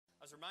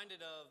I was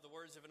reminded of the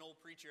words of an old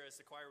preacher as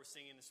the choir was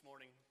singing this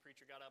morning. The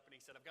preacher got up and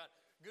he said, I've got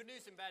good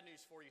news and bad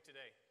news for you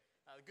today.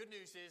 The good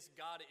news is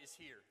God is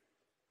here.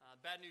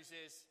 Bad news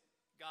is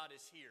God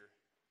is here.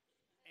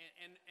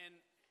 And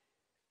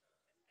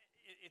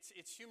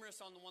it's humorous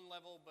on the one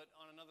level, but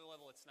on another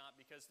level it's not,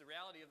 because the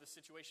reality of the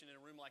situation in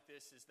a room like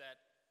this is that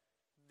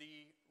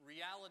the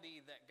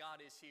reality that God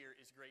is here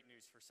is great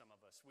news for some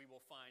of us. We will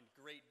find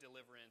great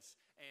deliverance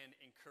and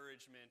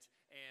encouragement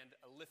and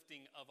a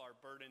lifting of our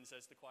burdens,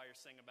 as the choir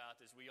sang about,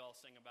 as we all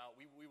sing about.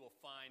 We will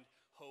find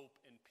hope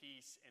and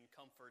peace and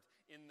comfort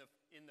in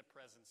the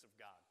presence of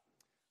God.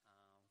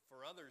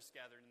 For others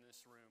gathered in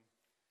this room,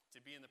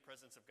 to be in the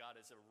presence of God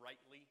is a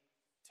rightly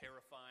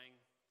terrifying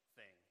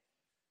thing.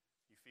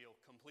 You feel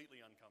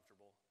completely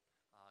uncomfortable,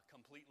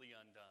 completely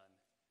undone.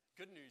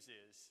 Good news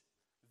is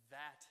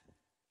that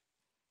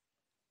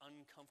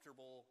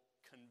uncomfortable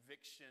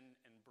conviction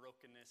and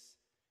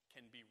brokenness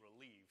can be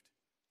relieved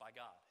by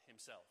God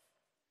Himself.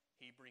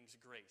 He brings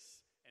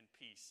grace and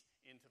peace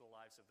into the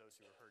lives of those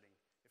who are hurting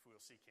if we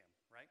will seek Him,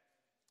 right?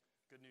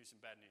 Good news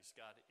and bad news.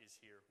 God is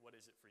here. What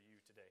is it for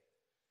you today?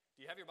 Do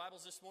you have your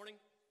Bibles this morning?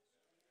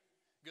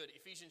 Good.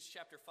 Ephesians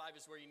chapter 5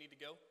 is where you need to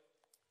go.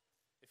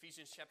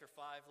 Ephesians chapter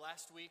 5.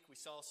 Last week we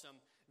saw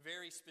some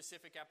very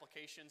specific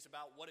applications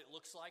about what it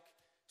looks like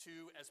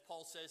to, as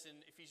Paul says in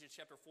Ephesians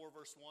chapter 4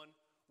 verse 1,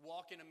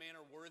 walk in a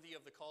manner worthy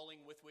of the calling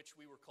with which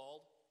we were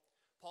called.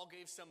 Paul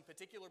gave some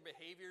particular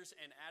behaviors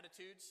and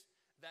attitudes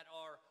that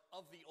are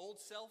of the old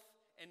self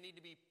and need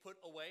to be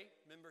put away.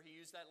 Remember, he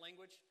used that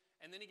language.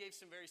 And then he gave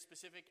some very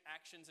specific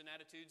actions and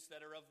attitudes that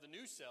are of the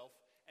new self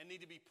and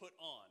need to be put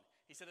on.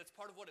 He said it's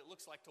part of what it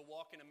looks like to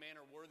walk in a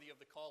manner worthy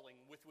of the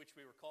calling with which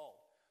we were called.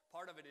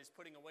 Part of it is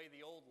putting away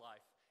the old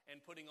life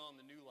and putting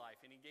on the new life.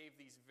 And he gave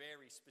these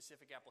very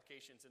specific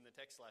applications in the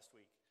text last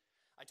week.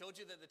 I told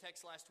you that the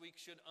text last week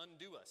should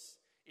undo us.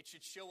 It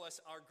should show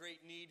us our great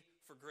need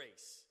for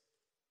grace.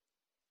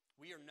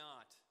 We are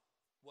not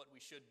what we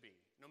should be.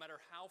 No matter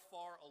how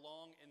far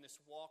along in this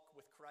walk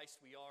with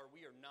Christ we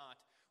are not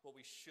what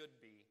we should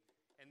be.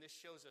 And this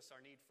shows us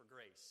our need for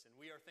grace. And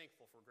we are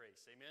thankful for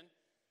grace. Amen?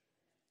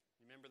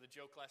 You remember the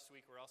joke last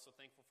week, we're also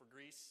thankful for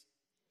Greece?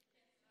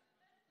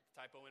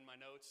 Typo in my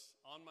notes.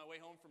 On my way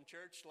home from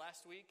church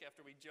last week,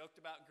 after we joked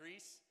about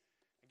Greece,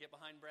 I get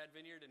behind Brad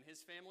Vineyard and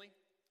his family.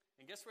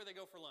 And guess where they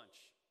go for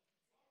lunch?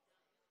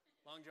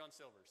 Long John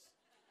Silver's.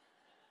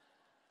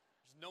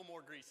 There's no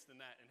more Greece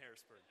than that in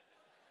Harrisburg.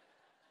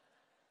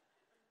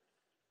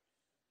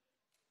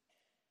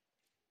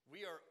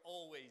 We are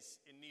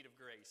always in need of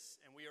grace,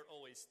 and we are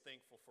always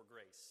thankful for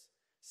grace.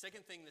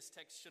 Second thing this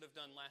text should have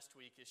done last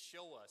week is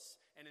show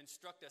us and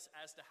instruct us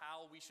as to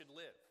how we should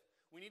live.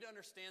 We need to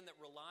understand that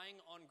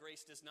relying on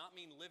grace does not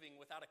mean living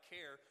without a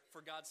care for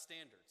God's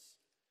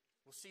standards.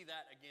 We'll see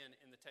that again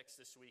in the text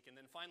this week. And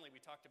then finally, we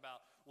talked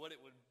about what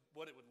it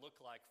would look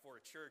like for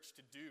a church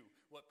to do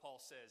what Paul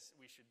says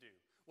we should do.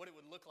 What it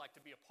would look like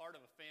to be a part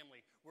of a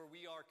family where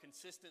we are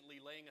consistently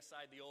laying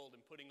aside the old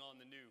and putting on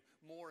the new,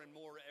 more and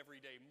more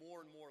every day, more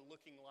and more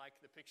looking like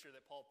the picture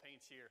that Paul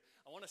paints here.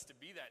 I want us to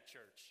be that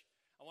church.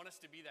 I want us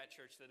to be that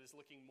church that is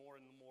looking more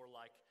and more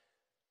like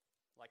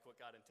what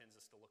God intends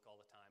us to look all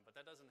the time. But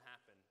that doesn't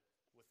happen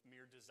with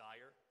mere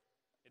desire.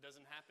 It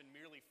doesn't happen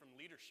merely from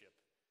leadership.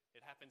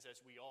 It happens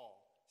as we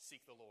all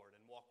seek the Lord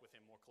and walk with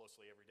Him more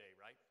closely every day,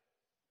 right?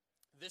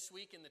 This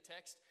week in the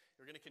text,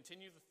 you're going to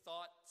continue the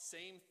thought,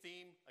 same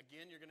theme.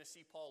 Again, you're going to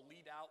see Paul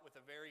lead out with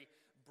a very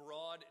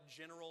broad,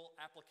 general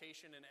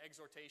application and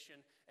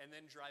exhortation, and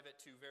then drive it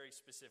to very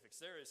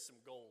specifics. There is some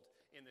gold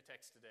in the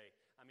text today.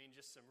 I mean,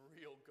 just some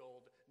real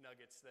gold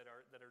nuggets that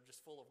are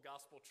just full of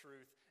gospel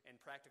truth and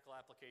practical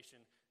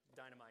application,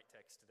 dynamite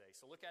text today.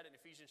 So look at it in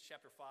Ephesians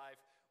chapter 5.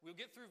 We'll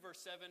get through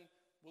verse 7.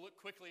 We'll look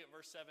quickly at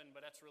verse 7, but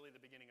that's really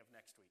the beginning of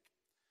next week.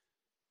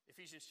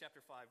 Ephesians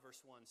chapter 5,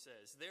 verse 1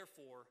 says,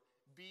 "Therefore,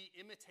 be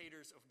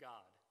imitators of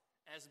God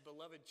as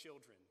beloved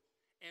children,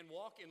 and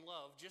walk in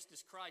love just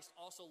as Christ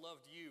also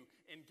loved you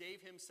and gave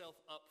Himself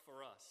up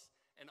for us,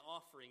 an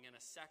offering and a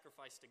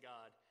sacrifice to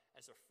God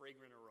as a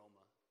fragrant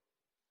aroma.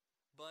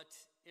 But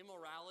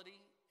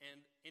immorality and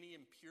any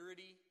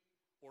impurity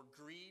or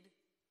greed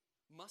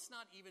must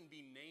not even be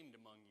named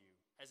among you,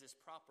 as is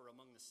proper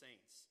among the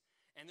saints.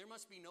 And there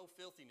must be no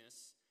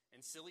filthiness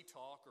and silly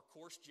talk or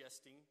coarse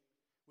jesting,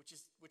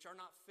 which are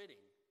not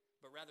fitting,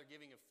 but rather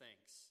giving of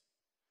thanks.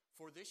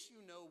 For this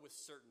you know with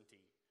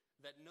certainty,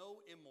 that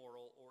no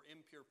immoral or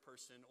impure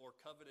person or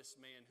covetous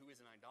man who is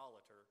an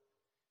idolater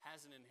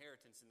has an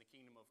inheritance in the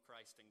kingdom of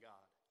Christ and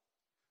God.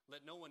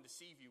 Let no one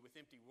deceive you with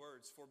empty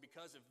words, for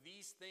because of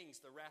these things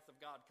the wrath of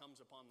God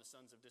comes upon the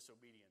sons of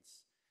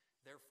disobedience.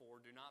 Therefore,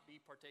 do not be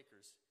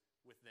partakers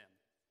with them."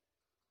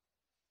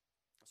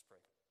 Let's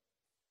pray.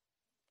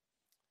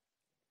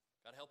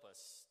 God, help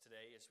us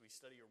today as we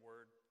study your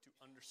word to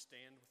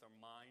understand with our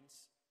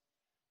minds.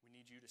 We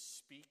need you to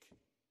speak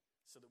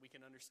so that we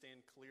can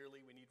understand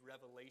clearly. We need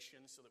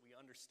revelation so that we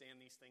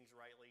understand these things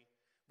rightly.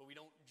 But we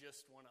don't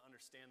just want to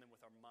understand them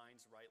with our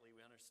minds rightly.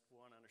 We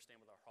want to understand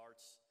with our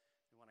hearts.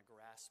 We want to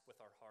grasp with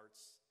our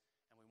hearts.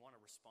 And we want to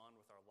respond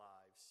with our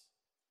lives.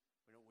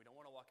 We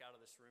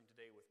of this room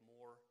today with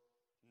more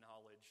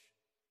knowledge,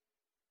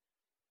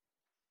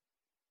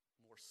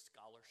 more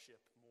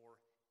scholarship, more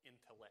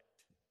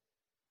intellect.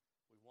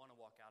 We want to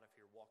walk out of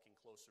here walking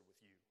closer with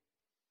you,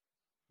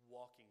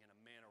 walking in a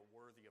manner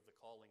worthy of the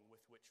calling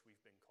with which we've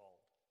been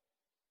called.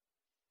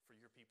 For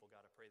your people,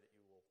 God, I pray that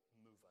you will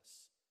move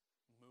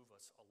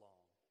us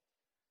along.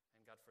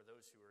 And God, for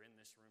those who are in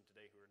this room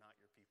today who are not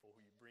your people,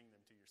 will you bring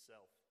them to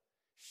yourself?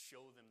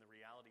 Show them the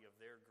reality of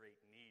their great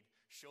need.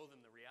 Show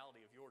them the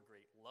reality of your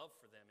great love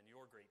for them and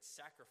your great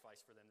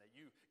sacrifice for them, that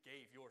you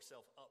gave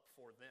yourself up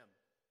for them.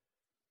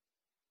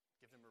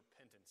 Give them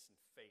repentance and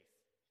faith.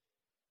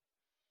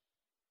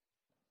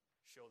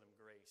 Show them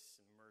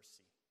grace and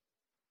mercy.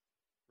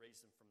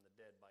 Raise them from the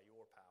dead by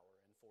your power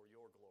and for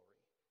your glory.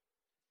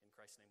 In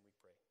Christ's name we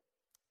pray.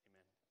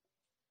 Amen. Amen.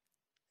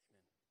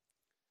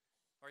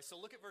 All right,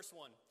 so look at verse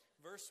 1.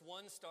 Verse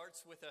 1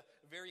 starts with a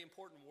very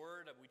important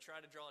word. We try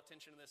to draw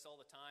attention to this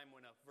all the time.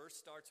 When a verse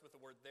starts with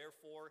the word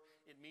therefore,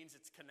 it means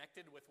it's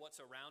connected with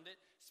what's around it,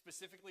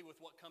 specifically with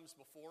what comes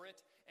before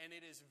it. And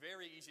it is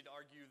very easy to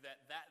argue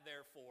that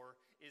therefore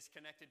is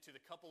connected to the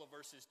couple of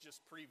verses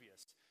just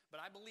previous. But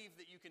I believe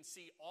that you can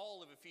see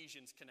all of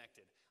Ephesians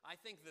connected. I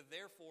think the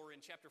therefore in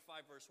chapter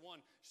 5, verse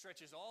 1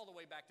 stretches all the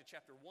way back to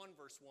chapter 1,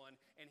 verse 1.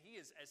 And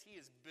as he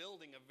is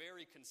building a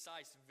very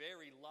concise,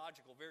 very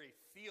logical, very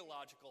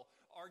theological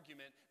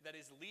argument that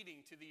is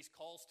leading to these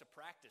calls to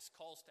practice,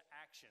 calls to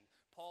action.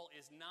 Paul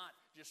is not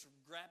just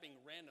grabbing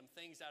random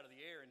things out of the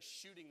air and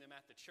shooting them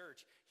at the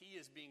church. He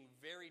is being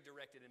very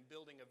directed and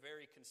building a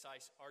very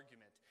concise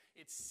argument.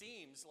 It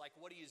seems like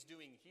what he is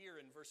doing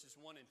here in verses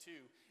 1 and 2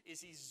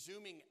 is he's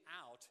zooming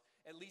out,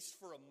 at least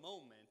for a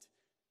moment,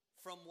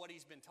 from what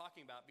he's been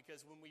talking about.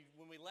 Because when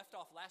we left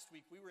off last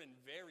week, we were in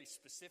very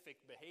specific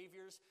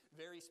behaviors,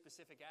 very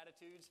specific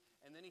attitudes,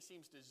 and then he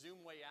seems to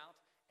zoom way out,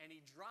 and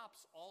he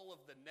drops all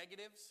of the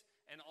negatives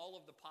and all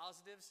of the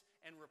positives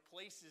and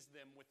replaces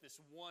them with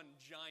this one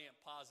giant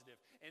positive.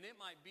 And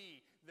it might be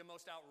the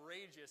most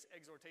outrageous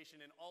exhortation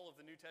in all of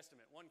the New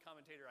Testament. One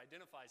commentator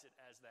identifies it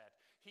as that.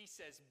 He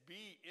says,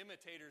 be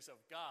imitators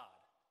of God.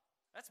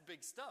 That's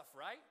big stuff,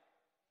 right?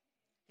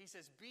 He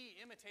says, be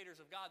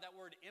imitators of God. That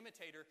word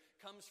imitator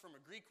comes from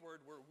a Greek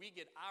word where we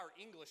get our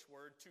English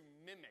word to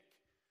mimic.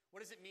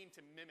 What does it mean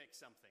to mimic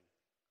something?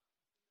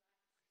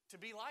 To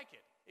be like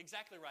it.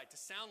 Exactly right. To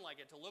sound like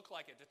it, to look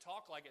like it, to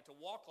talk like it, to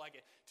walk like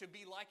it, to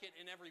be like it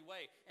in every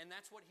way. And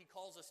that's what he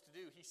calls us to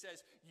do. He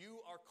says, you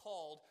are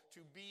called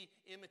to be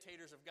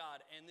imitators of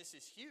God. And this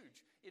is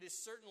huge. It is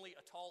certainly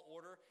a tall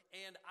order.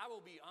 And I will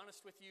be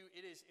honest with you,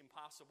 it is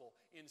impossible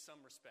in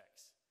some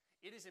respects.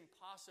 It is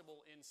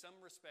impossible in some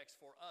respects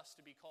for us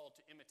to be called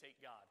to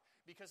imitate God.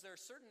 Because there are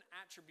certain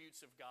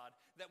attributes of God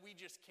that we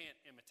just can't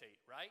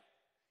imitate, right?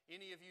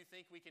 Any of you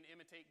think we can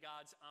imitate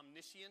God's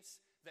omniscience,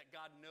 that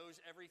God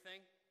knows everything?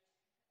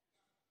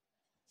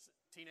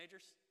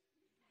 Teenagers?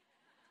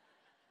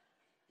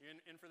 You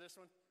in for this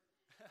one?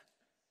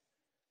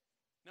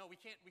 No, we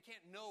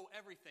can't know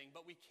everything,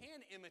 but we can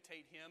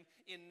imitate him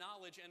in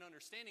knowledge and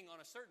understanding on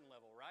a certain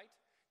level, right?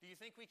 Do you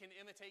think we can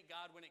imitate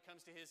God when it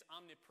comes to his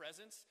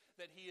omnipresence,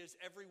 that he is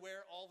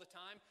everywhere all the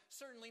time?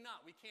 Certainly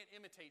not. We can't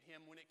imitate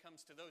him when it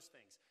comes to those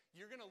things.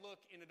 You're going to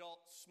look in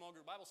adult small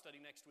group Bible study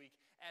next week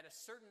at a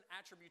certain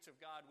attributes of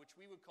God which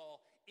we would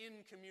call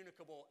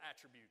incommunicable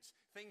attributes,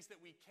 things that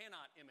we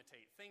cannot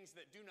imitate, things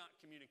that do not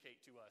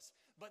communicate to us.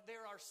 But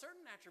there are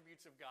certain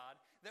attributes of God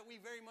that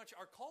we very much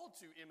are called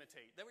to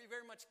imitate, that we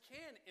very much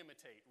can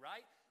imitate,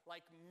 right?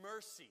 Like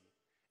mercy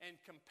and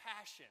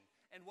compassion.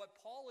 And what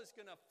Paul is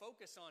going to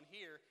focus on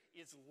here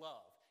is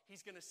love.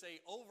 He's going to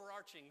say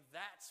overarching,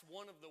 that's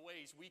one of the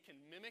ways we can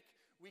mimic,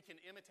 we can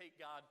imitate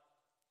God,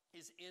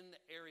 is in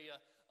the area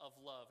of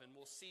love. And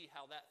we'll see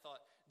how that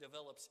thought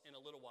develops in a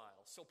little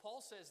while. So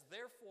Paul says,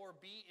 therefore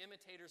be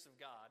imitators of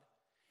God.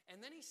 And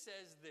then he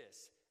says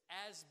this,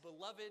 as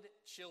beloved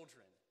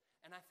children.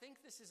 And I think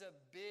this is a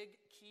big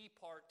key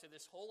part to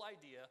this whole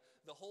idea,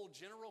 the whole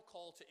general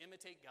call to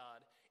imitate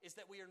God, is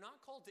that we are not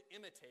called to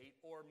imitate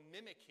or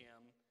mimic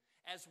him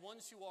as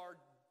ones who are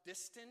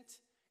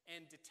distant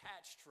and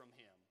detached from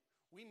him.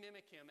 We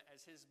mimic him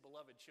as his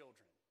beloved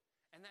children.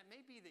 And that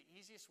may be the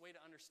easiest way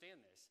to understand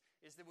this,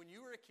 is that when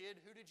you were a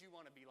kid, who did you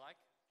want to be like?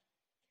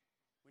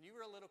 When you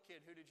were a little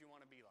kid, who did you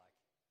want to be like?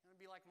 You want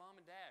to be like mom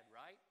and dad,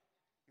 right?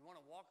 You want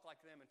to walk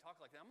like them and talk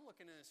like them. I'm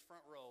looking in this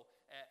front row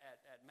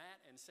at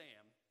Matt and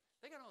Sam.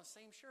 They got on the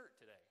same shirt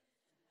today.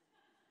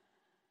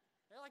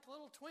 They're like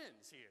little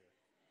twins here.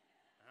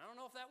 And I don't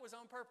know if that was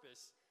on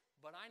purpose,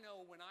 but I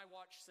know when I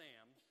watch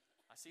Sam,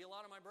 I see a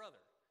lot of my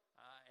brother.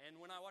 And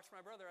when I watch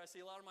my brother, I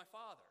see a lot of my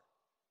father.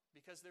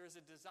 Because there is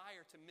a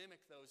desire to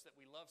mimic those that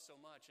we love so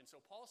much. And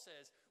so Paul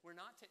says we're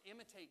not to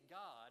imitate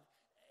God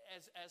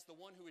as the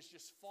one who is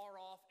just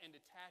far off and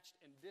detached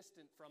and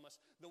distant from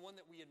us, the one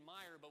that we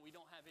admire but we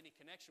don't have any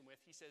connection with.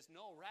 He says,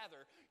 no,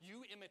 rather,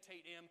 you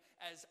imitate him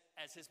as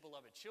his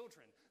beloved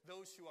children,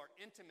 those who are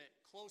intimate,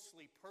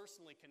 closely,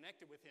 personally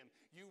connected with him.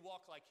 You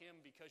walk like him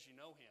because you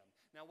know him.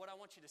 Now, what I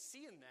want you to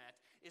see in that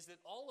is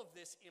that all of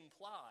this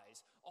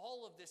implies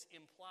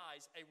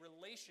a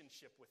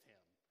relationship with him.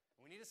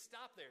 We need to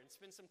stop there and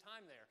spend some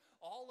time there.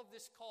 All of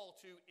this call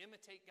to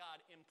imitate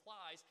God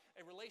implies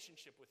a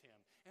relationship with Him.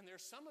 And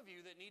there's some of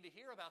you that need to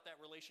hear about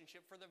that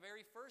relationship for the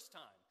very first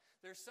time.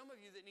 There's some of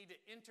you that need to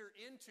enter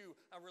into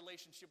a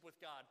relationship with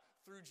God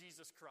through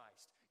Jesus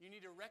Christ. You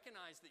need to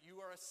recognize that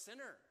you are a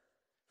sinner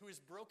who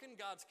has broken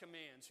God's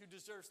commands, who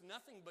deserves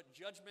nothing but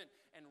judgment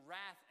and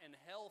wrath and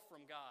hell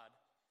from God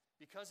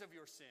because of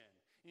your sin.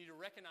 You need to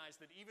recognize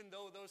that even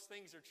though those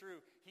things are true,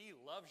 He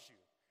loves you.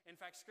 In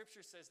fact,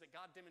 Scripture says that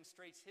God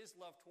demonstrates His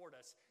love toward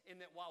us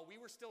in that while we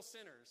were still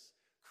sinners,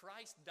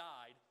 Christ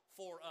died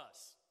for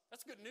us.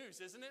 That's good news,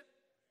 isn't it?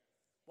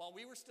 While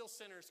we were still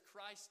sinners,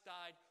 Christ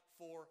died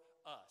for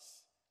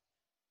us.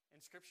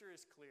 And Scripture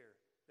is clear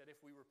that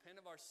if we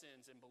repent of our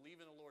sins and believe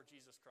in the Lord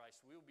Jesus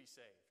Christ, we will be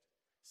saved.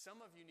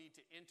 Some of you need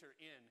to enter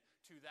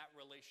into that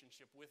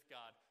relationship with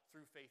God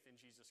through faith in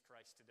Jesus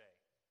Christ today.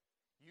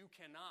 You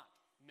cannot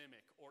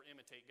mimic or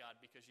imitate God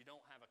because you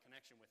don't have a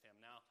connection with Him.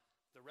 Now,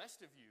 the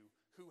rest of you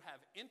who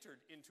have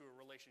entered into a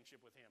relationship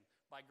with Him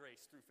by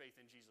grace through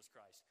faith in Jesus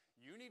Christ,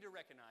 you need to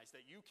recognize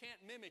that you can't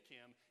mimic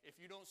Him if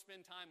you don't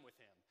spend time with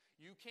Him.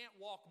 You can't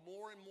walk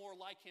more and more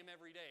like Him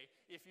every day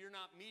if you're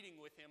not meeting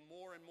with Him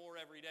more and more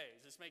every day.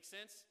 Does this make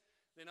sense?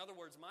 In other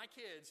words, my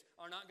kids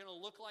are not going to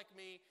look like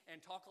me and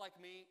talk like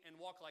me and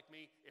walk like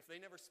me if they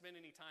never spend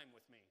any time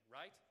with me,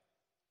 right?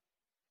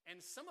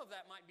 And some of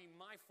that might be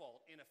my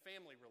fault in a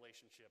family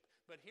relationship,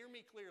 but hear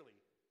me clearly.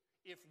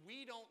 If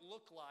we don't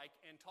look like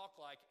and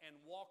talk like and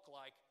walk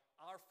like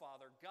our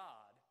Father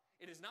God,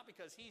 it is not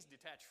because He's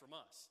detached from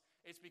us.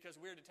 It's because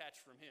we're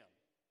detached from Him.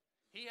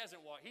 He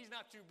hasn't walked. He's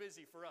not too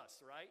busy for us,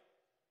 right?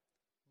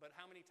 But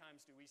how many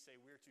times do we say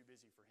we're too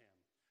busy for Him?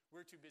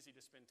 We're too busy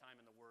to spend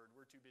time in the Word.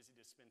 We're too busy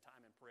to spend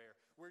time in prayer.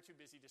 We're too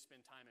busy to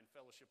spend time in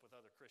fellowship with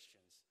other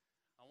Christians.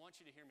 I want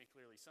you to hear me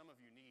clearly. Some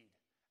of you need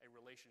a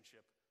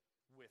relationship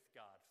with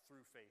God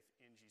through faith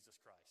in Jesus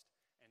Christ.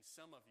 And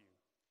some of you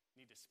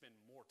need to spend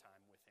more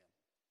time with Him.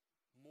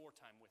 More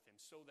time with Him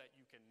so that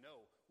you can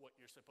know what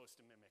you're supposed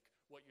to mimic,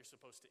 what you're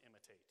supposed to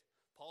imitate.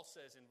 Paul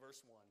says in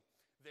verse 1,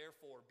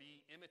 therefore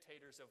be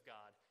imitators of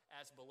God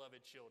as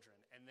beloved children.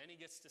 And then he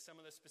gets to some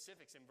of the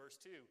specifics in verse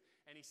 2.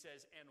 And he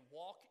says, and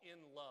walk in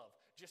love,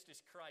 just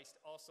as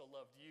Christ also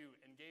loved you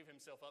and gave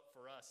Himself up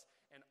for us,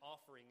 an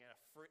offering and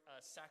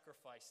a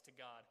sacrifice to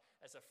God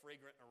as a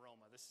fragrant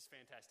aroma. This is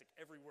fantastic.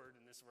 Every word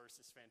in this verse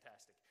is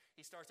fantastic.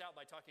 He starts out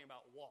by talking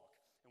about walk.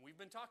 And we've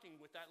been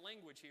talking with that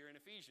language here in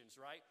Ephesians,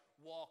 right?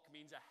 Walk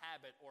means a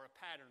habit or a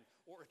pattern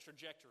or a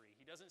trajectory.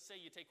 He doesn't say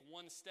you take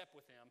one step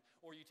with Him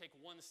or you take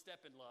one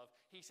step in love.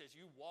 He says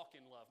you walk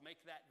in love.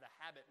 Make that the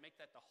habit. Make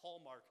that the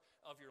hallmark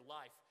of your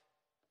life.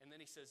 And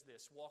then he says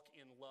this, walk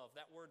in love.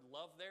 That word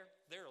love there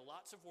are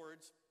lots of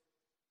words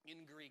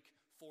in Greek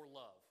for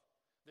love.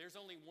 There's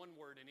only one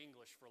word in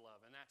English for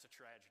love, and that's a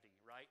tragedy,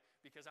 right?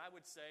 Because I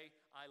would say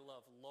I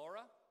love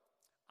Laura,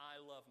 I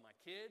love my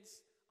kids,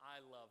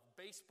 I love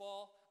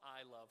baseball,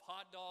 I love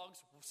hot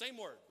dogs.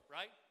 Same word,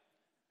 right?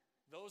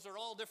 Those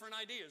are all different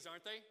ideas,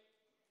 aren't they?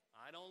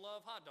 I don't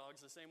love hot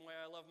dogs the same way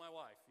I love my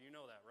wife. You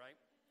know that, right?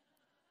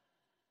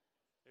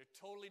 They're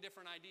totally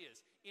different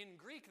ideas. In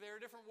Greek, there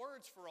are different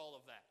words for all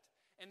of that.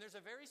 And there's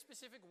a very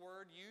specific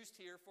word used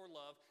here for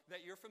love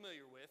that you're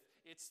familiar with.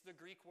 It's the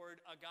Greek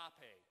word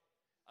agape.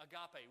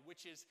 Agape,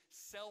 which is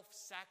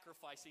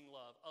self-sacrificing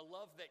love, a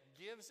love that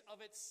gives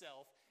of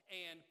itself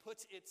and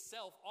puts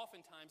itself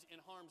oftentimes in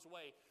harm's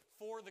way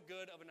for the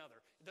good of another.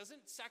 It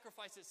doesn't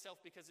sacrifice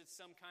itself because it's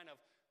some kind of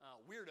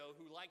weirdo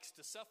who likes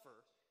to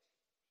suffer.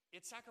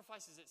 It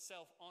sacrifices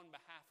itself on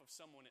behalf of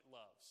someone it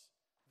loves.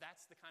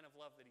 That's the kind of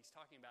love that he's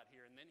talking about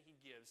here. And then he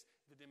gives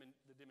the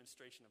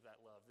demonstration of that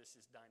love. This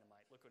is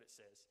dynamite. Look what it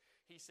says.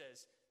 He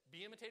says,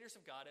 be imitators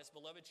of God as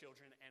beloved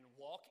children and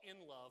walk in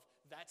love.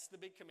 That's the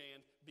big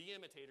command. Be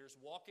imitators,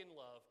 walk in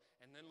love.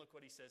 And then look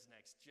what he says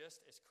next.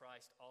 Just as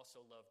Christ also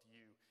loved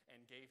you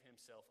and gave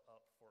Himself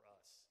up for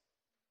us.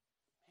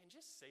 Man,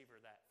 just savor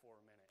that for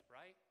a minute,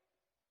 right?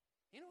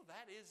 You know,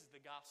 that is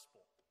the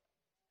gospel.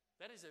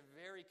 That is a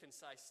very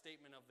concise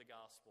statement of the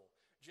gospel.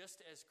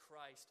 Just as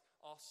Christ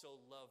also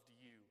loved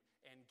you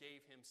and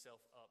gave Himself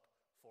up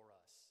for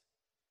us.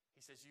 He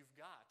says, you've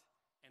got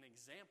an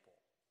example.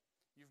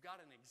 You've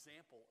got an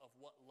example of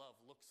what love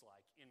looks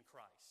like in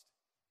Christ.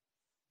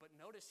 But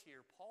notice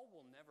here, Paul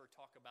will never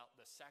talk about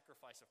the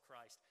sacrifice of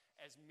Christ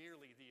as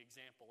merely the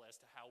example as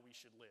to how we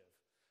should live.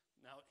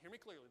 Now, hear me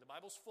clearly. The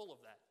Bible's full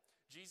of that.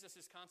 Jesus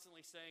is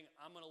constantly saying,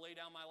 I'm going to lay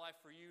down my life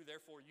for you,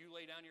 therefore you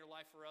lay down your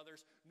life for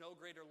others. No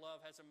greater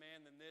love has a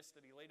man than this,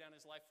 that he laid down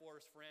his life for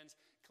his friends.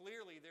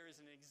 Clearly, there is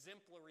an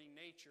exemplary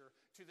nature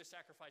to the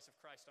sacrifice of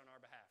Christ on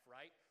our behalf,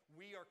 right?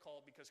 We are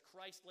called, because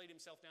Christ laid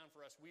Himself down for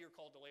us, we are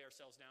called to lay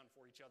ourselves down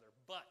for each other.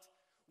 But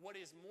what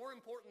is more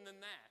important than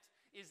that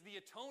is the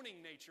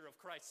atoning nature of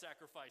Christ's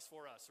sacrifice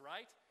for us,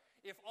 right?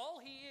 If all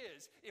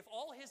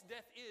His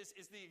death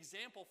is the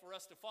example for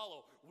us to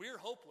follow, we're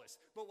hopeless.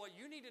 But what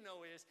you need to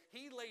know is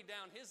He laid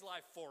down His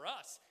life for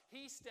us.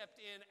 He stepped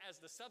in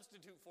as the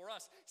substitute for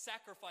us,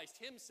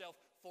 sacrificed Himself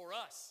for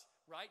us,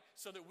 right?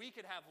 So that we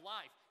could have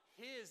life.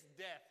 His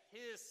death,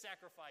 His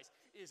sacrifice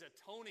is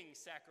atoning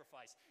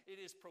sacrifice. It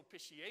is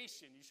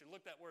propitiation. You should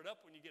look that word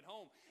up when you get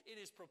home. It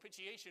is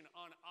propitiation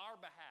on our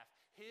behalf.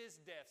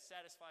 His death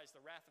satisfies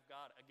the wrath of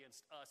God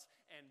against us,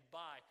 and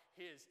by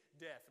His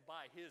death,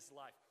 by His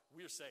life,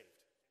 we're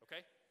saved.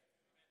 Okay?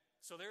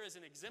 So there is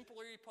an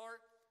exemplary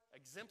part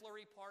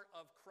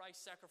of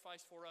Christ's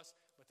sacrifice for us,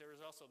 but there is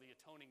also the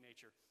atoning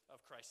nature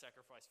of Christ's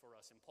sacrifice for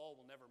us. And Paul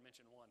will never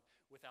mention one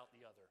without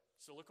the other.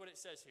 So look what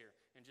it says here,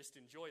 and just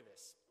enjoy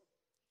this.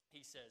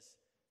 He says,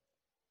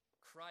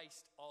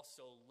 Christ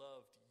also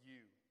loved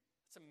you.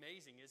 It's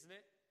amazing, isn't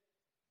it?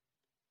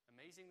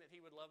 Amazing that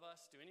He would love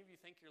us. Do any of you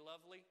think you're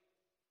lovely?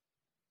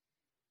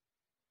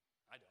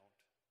 I don't.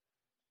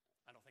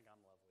 I don't think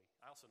I'm lovely.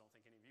 I also don't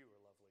think any of you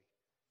are lovely.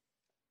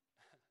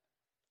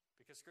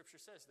 Because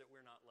Scripture says that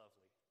we're not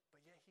lovely.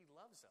 But yet He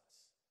loves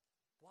us.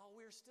 While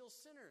we're still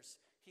sinners,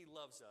 He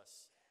loves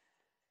us.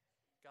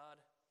 God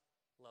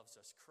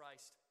loves us.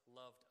 Christ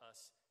loved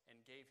us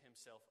and gave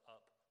Himself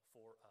up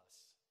for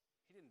us.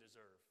 He didn't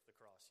deserve the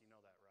cross. You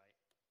know that, right?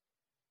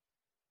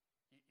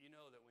 You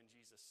know that when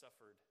Jesus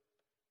suffered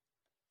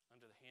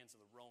under the hands of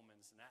the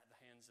Romans and at the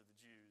hands of the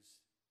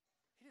Jews,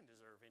 He didn't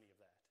deserve any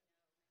of that.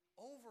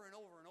 Over and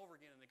over and over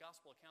again in the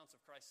gospel accounts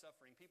of Christ's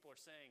suffering, people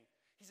are saying,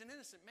 He's an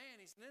innocent man,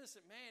 He's an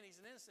innocent man, He's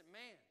an innocent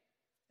man.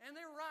 And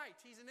they're right,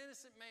 He's an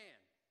innocent man.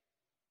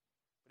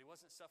 But He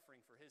wasn't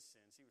suffering for His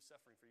sins, He was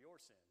suffering for your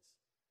sins.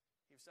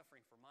 He was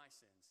suffering for my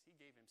sins. He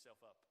gave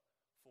Himself up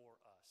for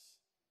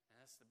us.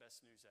 And that's the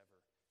best news ever.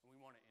 And we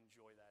want to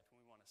enjoy that, and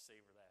we want to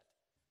savor that,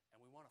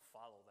 and we want to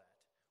follow that.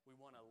 We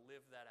want to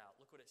live that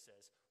out. Look what it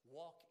says.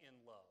 Walk in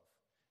love,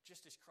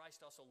 just as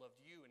Christ also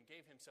loved you and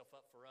gave Himself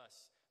up for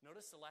us.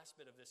 Notice the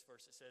last bit of this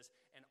verse. It says,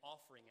 an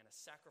offering and a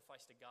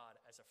sacrifice to God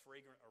as a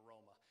fragrant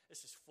aroma.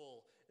 This is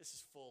full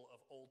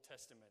of Old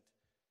Testament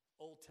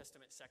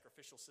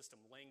sacrificial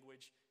system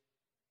language.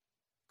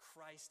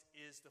 Christ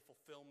is the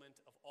fulfillment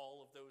of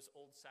all of those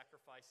old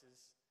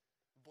sacrifices.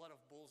 The blood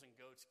of bulls and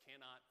goats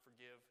cannot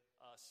forgive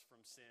us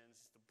from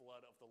sins. The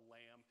blood of the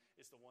Lamb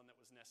is the one that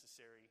was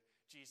necessary.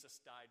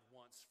 Jesus died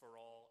once for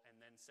all and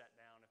then sat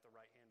down at the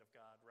right hand of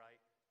God,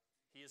 right?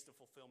 He is the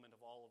fulfillment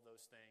of all of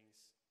those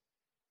things.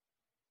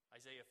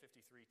 Isaiah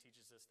 53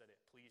 teaches us that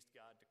it pleased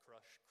God to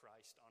crush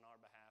Christ on our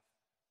behalf.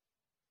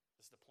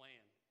 This is the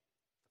plan.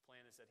 The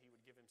plan is that He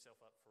would give Himself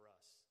up for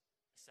us.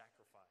 A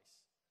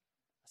sacrifice,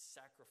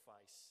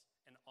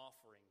 an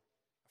offering,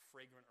 a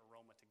fragrant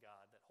aroma to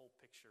God. That whole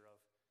picture of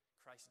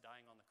Christ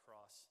dying on the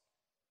cross,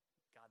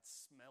 God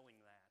smelling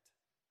that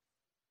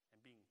and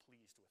being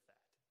pleased with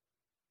that.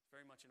 It's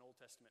very much an Old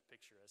Testament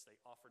picture. As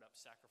they offered up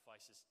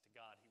sacrifices to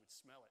God, He would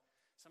smell it.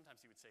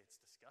 Sometimes He would say,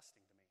 it's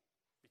disgusting to me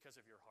because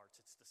of your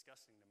hearts. It's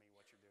disgusting to me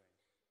what you're doing.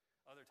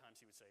 Other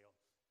times He would say, oh,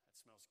 that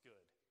smells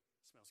good.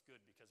 It smells good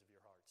because of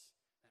your hearts.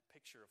 That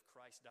picture of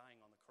Christ dying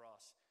on the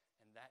cross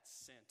and that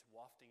scent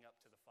wafting up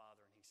to the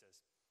Father, and He says,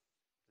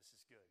 this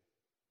is good.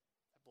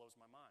 That blows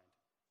my mind.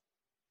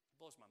 It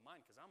blows my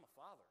mind because I'm a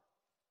father.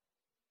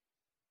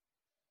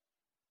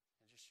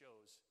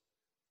 Shows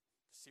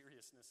the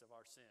seriousness of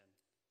our sin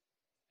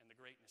and the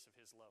greatness of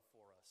His love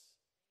for us.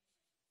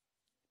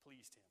 It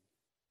pleased Him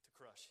to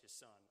crush His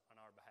Son on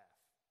our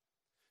behalf.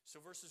 So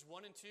verses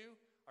 1 and 2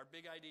 are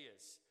big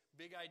ideas.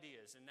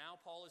 And now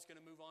Paul is going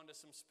to move on to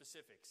some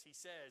specifics. He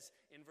says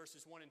in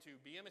verses 1 and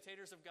 2, be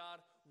imitators of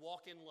God,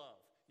 walk in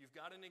love. You've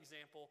got an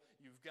example,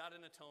 you've got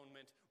an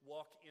atonement,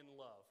 walk in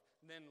love.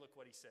 And then look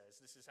what he says.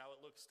 This is how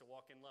it looks to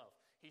walk in love.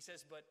 He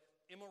says, but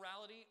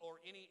immorality or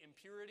any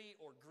impurity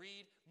or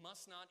greed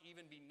must not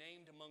even be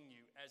named among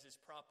you, as is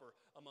proper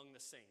among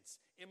the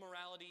saints.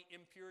 Immorality,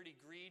 impurity,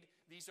 greed,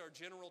 these are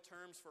general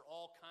terms for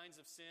all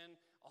kinds of sin.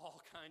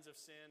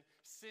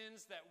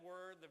 Sins that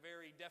were the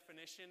very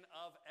definition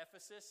of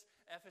Ephesus.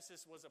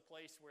 Ephesus was a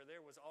place where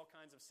there was all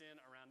kinds of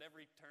sin around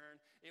every turn.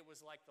 It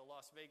was like the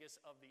Las Vegas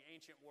of the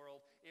ancient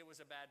world. It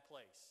was a bad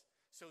place.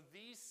 So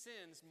these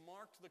sins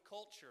marked the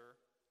culture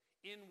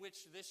in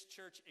which this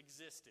church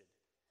existed.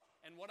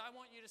 And what I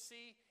want you to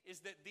see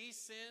is that these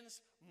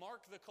sins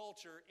mark the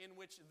culture in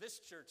which this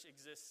church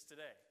exists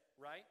today,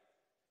 right?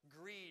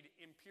 Greed,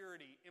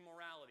 impurity,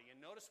 immorality.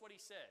 And notice what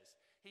he says.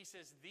 He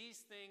says,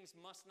 these things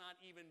must not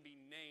even be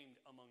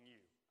named among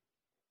you.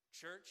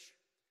 Church,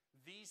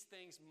 these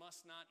things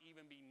must not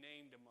even be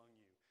named among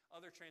you.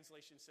 Other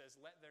translation says,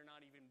 let there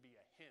not even be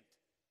a hint.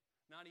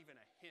 Not even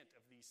a hint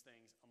of these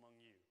things among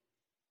you.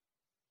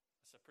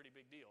 That's a pretty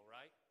big deal,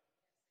 right?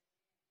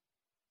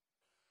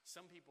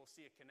 Some people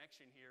see a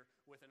connection here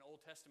with an Old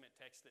Testament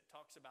text that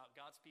talks about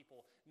God's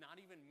people not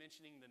even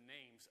mentioning the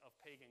names of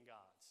pagan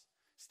gods.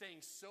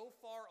 Staying so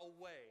far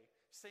away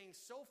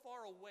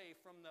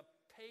from the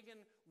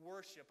pagan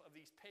worship of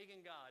these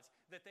pagan gods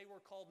that they were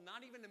called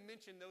not even to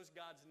mention those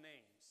gods'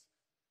 names.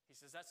 He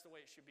says that's the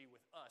way it should be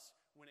with us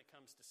when it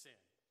comes to sin.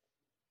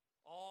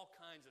 All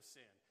kinds of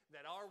sin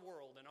that our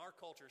world and our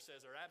culture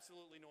says are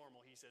absolutely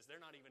normal. He says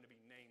they're not even to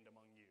be named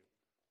among you.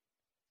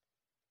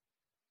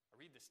 I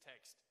read this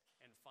text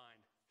and find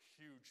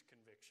huge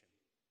conviction.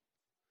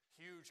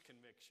 Huge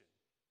conviction.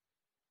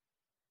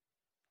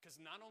 Because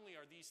not only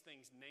are these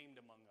things named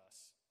among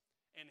us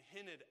and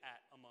hinted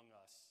at among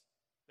us,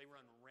 they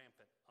run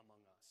rampant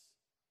among us.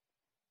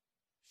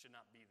 It should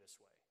not be this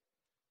way.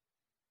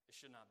 It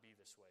should not be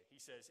this way.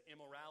 He says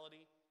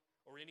immorality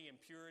or any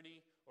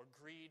impurity or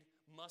greed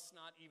must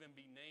not even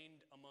be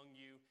named among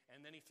you.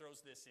 And then he throws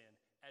this in,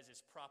 as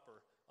is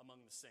proper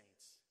among the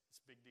saints.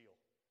 It's a big deal.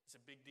 It's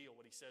a big deal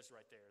what he says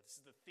right there.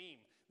 This is the theme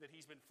that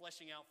he's been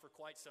fleshing out for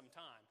quite some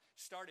time.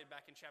 Started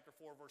back in chapter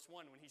 4, verse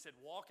 1, when he said,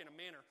 walk in a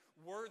manner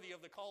worthy of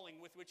the calling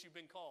with which you've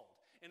been called.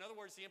 In other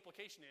words, the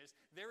implication is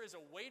there is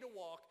a way to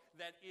walk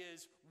that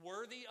is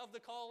worthy of the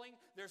calling.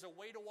 There's a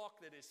way to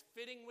walk that is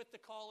fitting with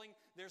the calling.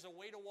 There's a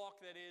way to walk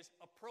that is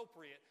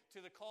appropriate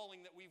to the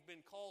calling that we've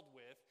been called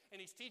with.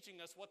 And he's teaching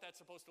us what that's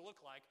supposed to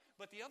look like.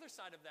 But the other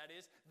side of that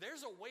is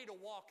there's a way to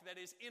walk that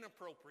is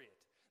inappropriate.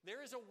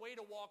 There is a way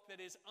to walk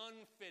that is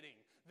unfitting.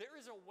 There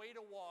is a way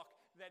to walk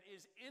that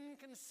is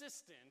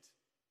inconsistent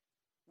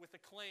with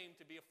the claim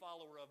to be a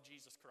follower of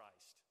Jesus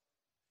Christ.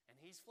 And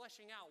he's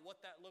fleshing out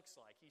what that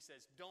looks like. He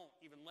says, don't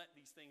even let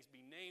these things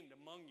be named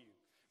among you,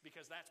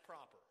 because that's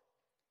proper.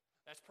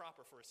 That's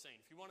proper for a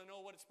saint. If you want to know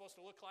what it's supposed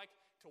to look like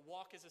to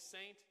walk as a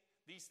saint,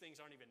 these things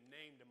aren't even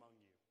named among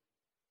you.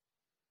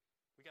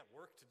 We got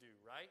work to do,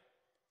 right?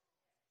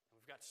 And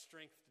we've got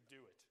strength to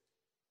do it.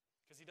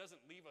 Because he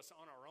doesn't leave us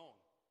on our own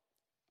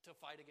to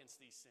fight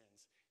against these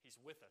sins. He's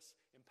with us,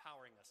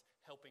 empowering us,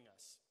 helping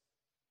us.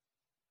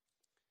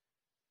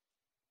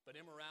 But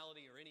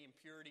immorality or any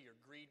impurity or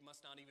greed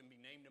must not even be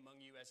named among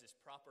you, as is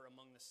proper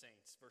among the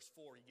saints. Verse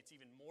 4, he gets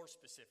even more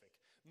specific,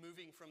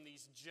 moving from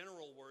these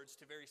general words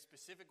to very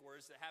specific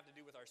words that have to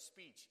do with our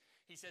speech.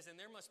 He says, and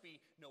there must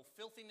be no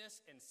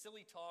filthiness and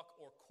silly talk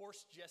or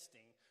coarse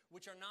jesting,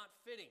 which are not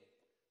fitting,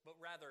 but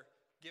rather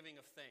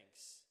giving of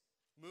thanks.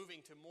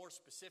 Moving to more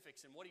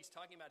specifics, and what he's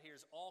talking about here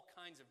is all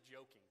kinds of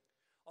joking.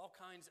 All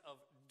kinds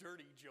of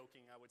dirty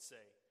joking, I would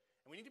say.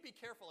 And we need to be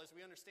careful as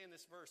we understand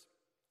this verse.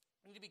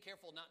 We need to be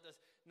careful not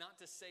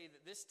to say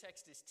that this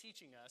text is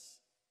teaching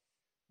us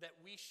that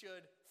we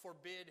should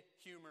forbid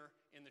humor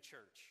in the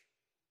church.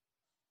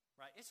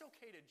 Right? It's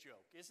okay to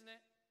joke, isn't it?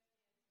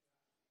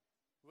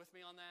 You with me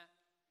on that?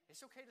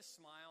 It's okay to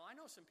smile. I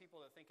know some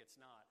people that think it's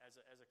not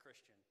as a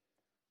Christian.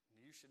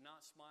 You should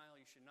not smile.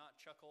 You should not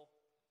chuckle.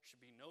 There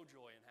should be no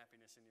joy and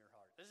happiness in your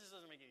heart. This just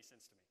doesn't make any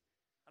sense to me.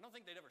 I don't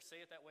think they'd ever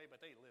say it that way, but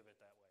they live it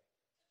that way.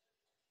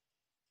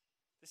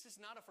 This is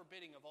not a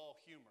forbidding of all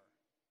humor.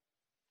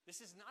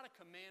 This is not a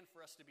command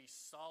for us to be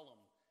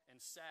solemn and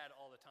sad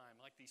all the time,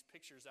 like these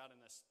pictures out in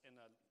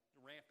the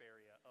ramp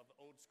area of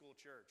old school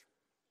church.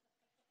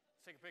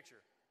 Let's take a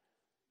picture.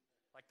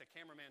 Like the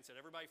cameraman said,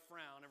 everybody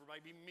frown,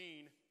 everybody be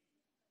mean.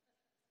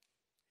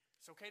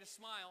 It's okay to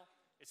smile.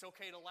 It's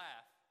okay to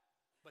laugh.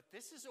 But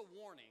this is a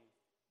warning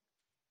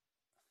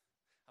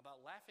about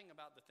laughing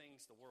about the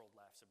things the world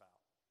laughs about.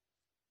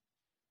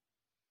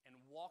 And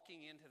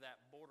walking into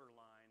that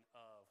borderline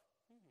of,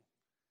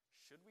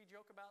 should we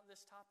joke about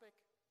this topic?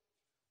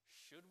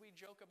 Should we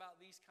joke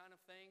about these kind of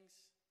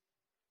things?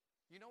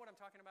 You know what I'm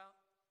talking about?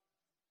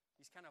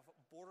 These kind of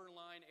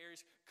borderline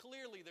areas.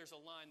 Clearly there's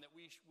a line that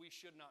we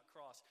should not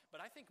cross.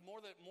 But I think more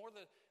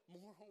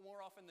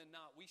often than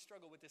not, we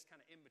struggle with this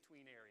kind of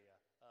in-between area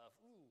of,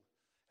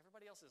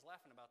 everybody else is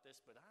laughing about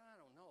this, but I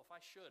don't know if I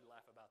should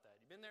laugh about that.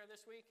 You been there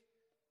this week?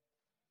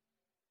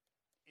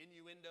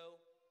 Innuendo,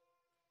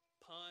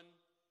 pun,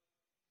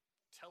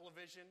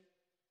 television.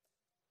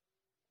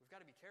 We've got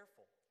to be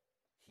careful.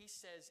 He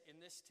says in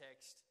this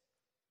text,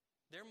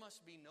 there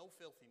must be no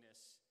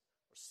filthiness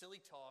or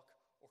silly talk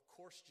or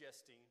coarse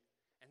jesting.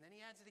 And then he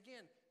adds it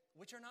again,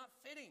 which are not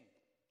fitting.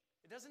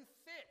 It doesn't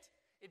fit.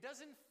 It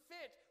doesn't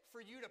fit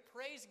for you to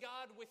praise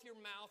God with your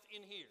mouth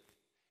in here.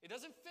 It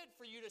doesn't fit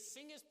for you to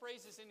sing his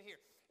praises in here.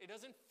 It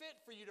doesn't fit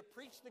for you to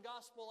preach the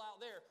gospel out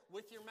there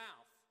with your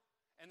mouth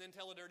and then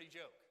tell a dirty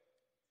joke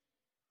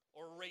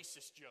or a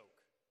racist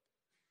joke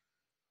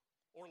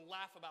or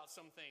laugh about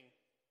something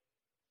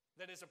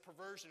that is a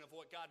perversion of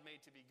what God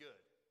made to be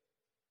good.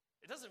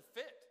 It doesn't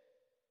fit.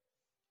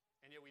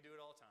 And yet we do it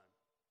all the time.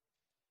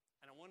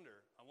 And I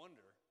wonder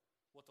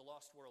what the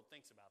lost world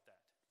thinks about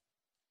that.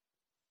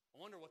 I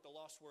wonder what the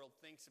lost world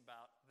thinks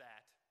about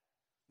that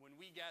when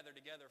we gather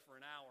together for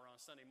an hour on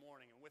Sunday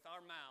morning and with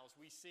our mouths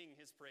we sing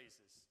his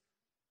praises.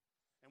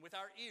 And with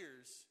our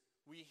ears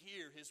we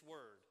hear his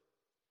word.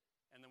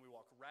 And then we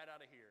walk right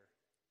out of here.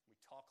 We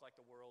talk like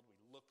the world. We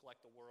look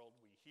like the world.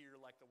 We hear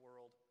like the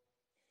world.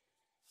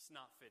 It's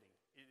not fitting.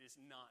 It is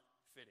not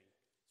fitting.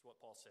 It's what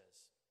Paul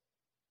says.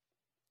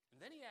 And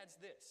then he adds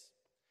this.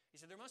 He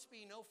said, there must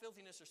be no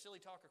filthiness or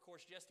silly talk or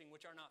coarse jesting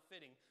which are not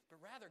fitting,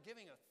 but rather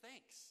giving of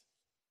thanks.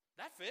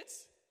 That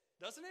fits,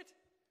 doesn't it?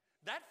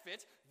 That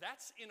fits.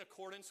 That's in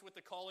accordance with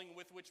the calling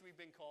with which we've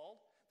been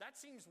called. That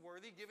seems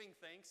worthy, giving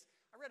thanks.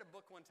 I read a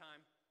book one time.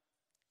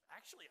 I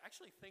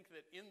actually think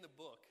that in the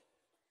book,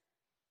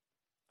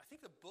 I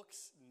think the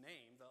book's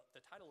name,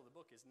 the title of the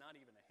book is not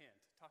even a hint,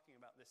 talking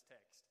about this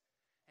text.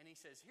 And he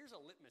says, here's a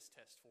litmus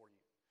test for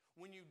you.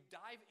 When you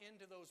dive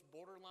into those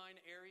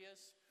borderline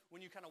areas, when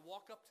you kind of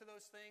walk up to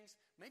those things,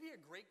 maybe a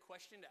great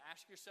question to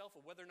ask yourself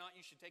of whether or not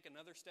you should take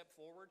another step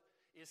forward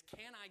is,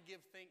 can I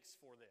give thanks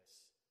for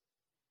this?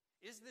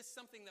 Is this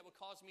something that would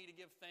cause me to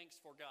give thanks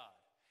for God?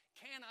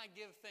 Can I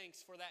give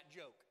thanks for that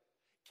joke?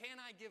 Can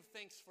I give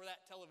thanks for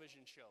that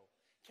television show?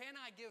 Can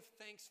I give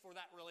thanks for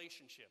that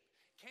relationship?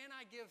 Can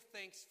I give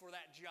thanks for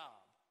that job?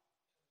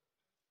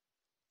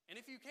 And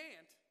if you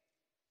can't,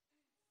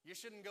 you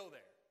shouldn't go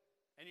there.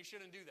 And you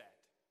shouldn't do that.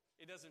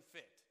 It doesn't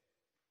fit.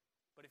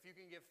 But if you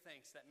can give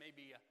thanks, that may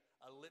be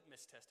a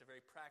litmus test, a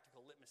very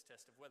practical litmus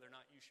test of whether or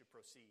not you should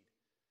proceed.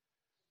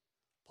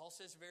 Paul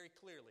says very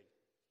clearly,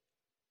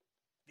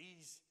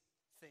 these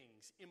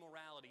things,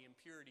 immorality,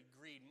 impurity,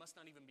 greed, must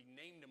not even be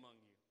named among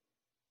you.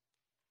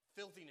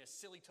 Filthiness,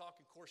 silly talk,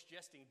 and coarse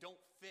jesting don't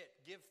fit.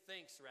 Give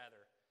thanks,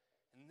 rather.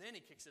 And then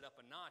he kicks it up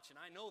a notch.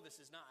 And I know this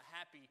is not a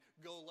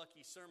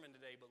happy-go-lucky sermon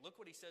today, but look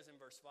what he says in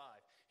verse 5.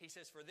 He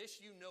says, for this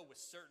you know with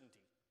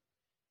certainty.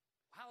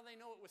 How do they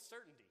know it with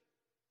certainty?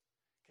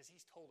 Because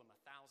he's told them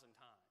 1,000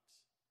 times.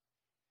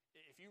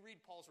 If you read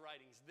Paul's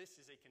writings,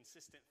 this is a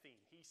consistent theme.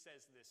 He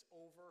says this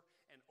over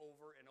and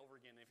over and over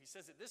again. And if he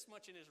says it this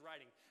much in his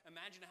writing,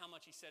 imagine how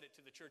much he said it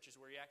to the churches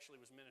where he actually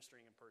was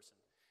ministering in person.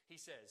 He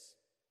says,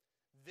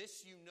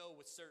 this you know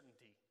with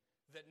certainty,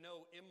 that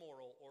no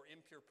immoral or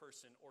impure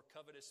person or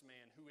covetous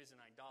man who is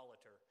an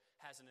idolater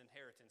has an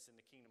inheritance in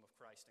the kingdom of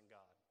Christ and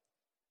God.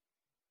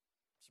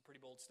 It's a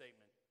pretty bold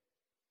statement.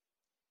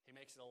 He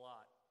makes it a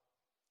lot.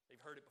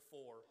 They've heard it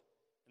before,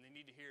 and they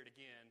need to hear it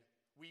again.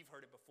 We've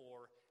heard it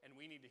before, and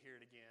we need to hear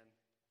it again.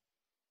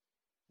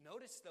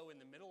 Notice, though,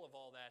 in the middle of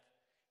all that,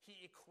 he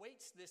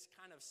equates this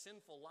kind of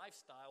sinful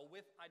lifestyle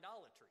with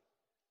idolatry.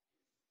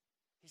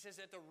 He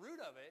says at the root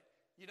of it,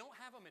 you don't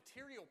have a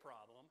material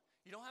problem.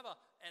 You don't have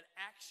an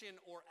action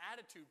or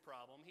attitude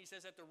problem. He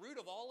says at the root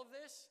of all of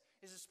this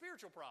is a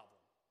spiritual problem.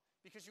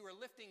 Because you are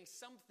lifting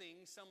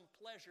something, some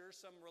pleasure,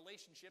 some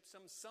relationship,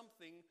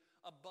 something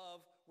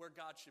above where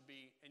God should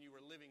be, and you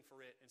are living for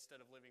it instead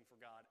of living for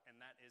God, and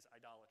that is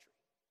idolatry.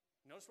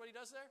 Notice what he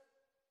does there?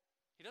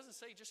 He doesn't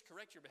say just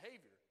correct your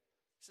behavior.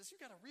 He says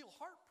you've got a real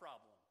heart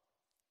problem.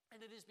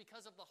 And it is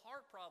because of the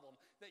heart problem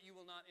that you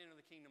will not enter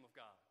the kingdom of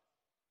God.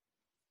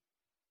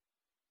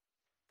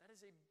 That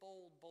is a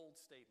bold, bold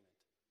statement.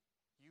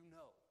 You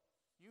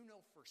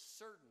know for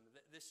certain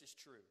that this is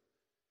true.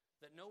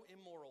 That no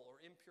immoral or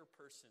impure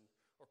person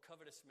or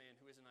covetous man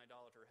who is an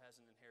idolater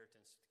has an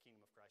inheritance to the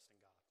kingdom of Christ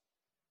and God.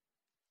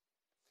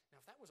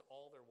 Now, if that was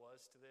all there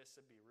was to this,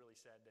 it'd be a really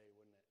sad day,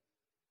 wouldn't it?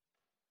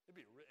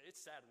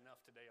 It's sad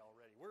enough today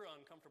already. We're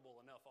uncomfortable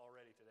enough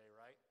already today,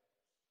 right?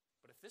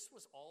 But if this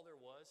was all there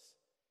was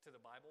to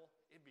the Bible,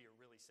 it'd be a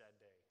really sad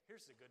day.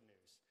 Here's the good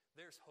news.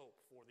 There's hope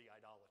for the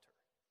idolater.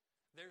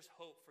 There's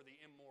hope for the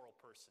immoral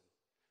person.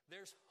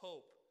 There's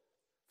hope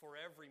for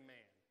every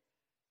man.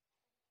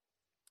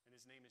 And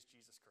his name is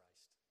Jesus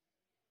Christ.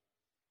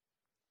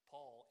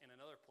 Paul, in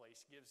another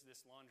place, gives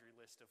this laundry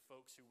list of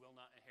folks who will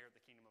not inherit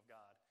the kingdom of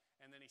God.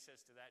 And then he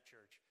says to that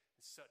church,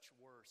 such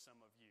were some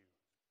of you,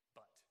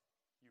 but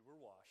you were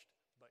washed,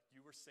 but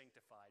you were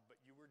sanctified, but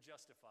you were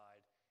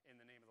justified in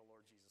the name of the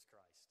Lord Jesus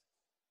Christ.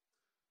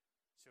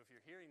 So if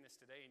you're hearing this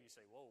today and you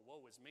say, whoa,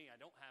 woe is me, I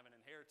don't have an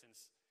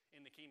inheritance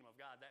in the kingdom of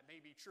God, that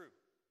may be true.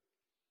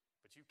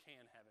 But you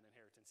can have an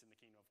inheritance in the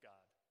kingdom of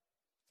God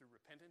through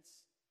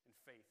repentance and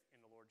faith in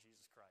the Lord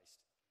Jesus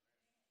Christ.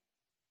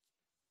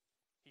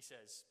 He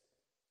says,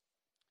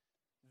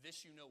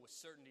 this you know with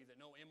certainty,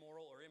 that no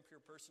immoral or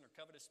impure person or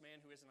covetous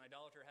man who is an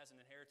idolater has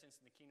an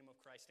inheritance in the kingdom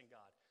of Christ and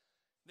God.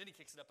 Then he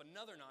kicks it up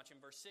another notch in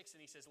verse 6,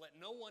 and he says, let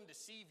no one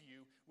deceive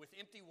you with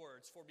empty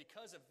words, for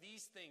because of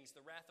these things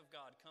the wrath of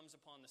God comes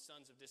upon the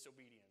sons of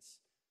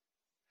disobedience.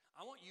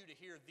 I want you to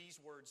hear these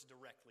words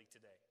directly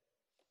today.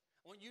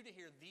 I want you to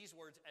hear these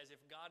words as if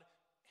God,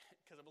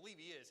 because I believe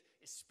he is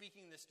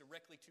speaking this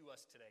directly to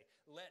us today.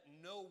 Let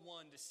no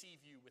one deceive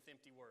you with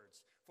empty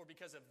words. For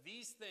because of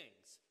these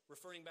things,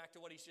 referring back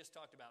to what he's just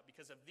talked about,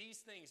 because of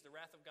these things the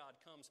wrath of God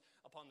comes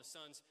upon the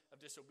sons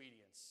of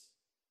disobedience.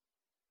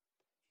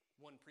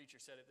 One preacher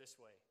said it this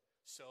way.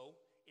 So,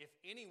 if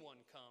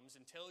anyone comes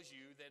and tells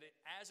you that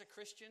as a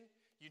Christian,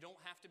 you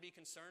don't have to be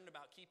concerned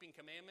about keeping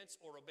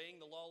commandments or obeying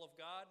the law of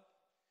God,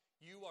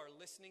 you are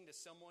listening to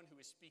someone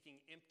who is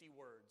speaking empty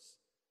words,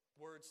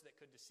 words that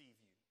could deceive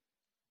you.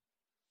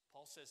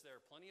 Paul says there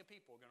are plenty of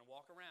people going to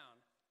walk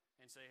around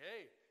and say,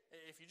 hey,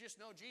 if you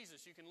just know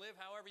Jesus, you can live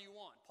however you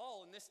want.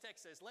 Paul in this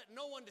text says, let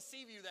no one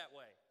deceive you that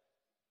way.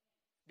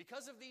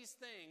 Because of these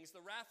things,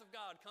 the wrath of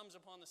God comes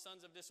upon the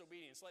sons of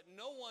disobedience. Let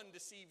no one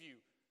deceive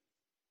you.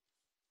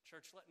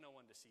 Church, let no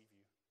one deceive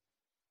you.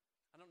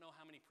 I don't know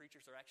how many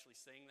preachers are actually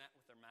saying that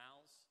with their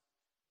mouths,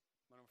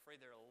 but I'm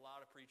afraid there are a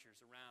lot of preachers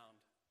around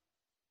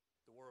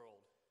the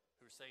world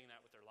who are saying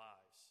that with their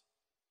lives.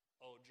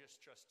 Oh,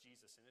 just trust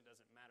Jesus and it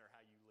doesn't matter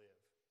how you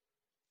live.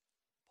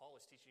 Paul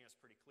is teaching us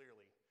pretty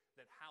clearly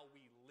that how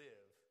we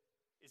live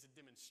is a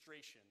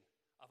demonstration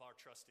of our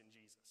trust in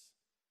Jesus.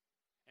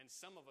 And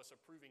some of us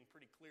are proving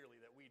pretty clearly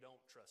that we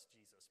don't trust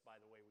Jesus by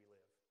the way we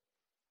live.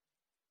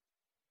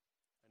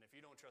 And if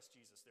you don't trust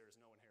Jesus, there is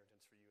no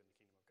inheritance for you in the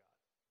kingdom of God.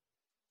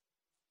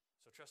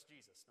 So trust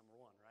Jesus, number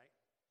one, right?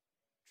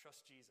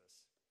 Trust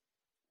Jesus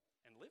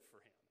and live for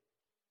him.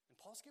 And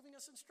Paul's giving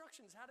us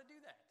instructions how to do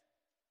that.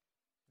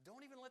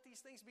 Don't even let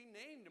these things be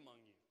named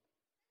among you.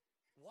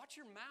 Watch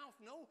your mouth.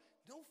 No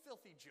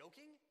filthy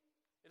joking.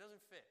 It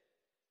doesn't fit.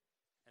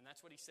 And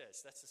that's what he says.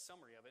 That's the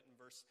summary of it in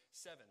verse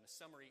 7. The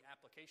summary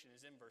application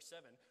is in verse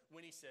 7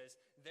 when he says,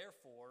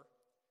 therefore,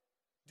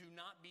 do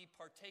not be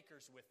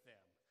partakers with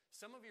them.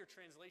 Some of your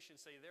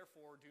translations say,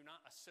 therefore, do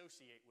not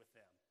associate with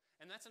them.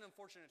 And that's an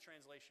unfortunate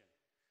translation.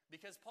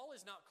 Because Paul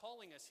is not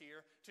calling us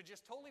here to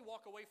just totally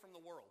walk away from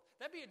the world.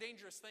 That'd be a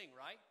dangerous thing,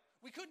 right?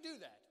 We could do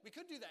that. We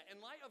could do that. In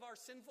light of our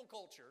sinful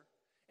culture,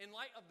 in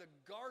light of the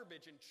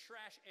garbage and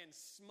trash and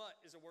smut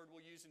is a word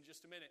we'll use in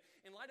just a minute.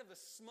 In light of the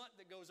smut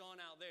that goes on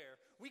out there,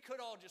 we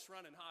could all just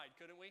run and hide,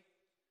 couldn't we?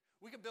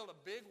 We could build a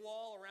big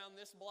wall around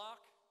this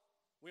block.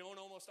 We own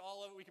almost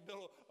all of it. We could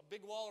build a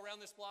big wall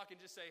around this block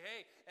and just say,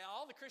 hey,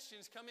 all the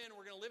Christians come in,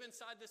 we're going to live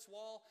inside this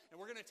wall, and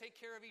we're going to take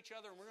care of each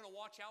other, and we're going to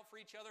watch out for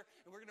each other,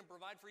 and we're going to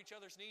provide for each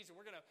other's needs, and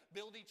we're going to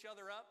build each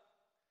other up,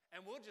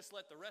 and we'll just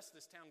let the rest of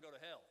this town go to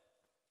hell.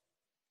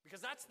 Because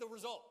that's the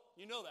result.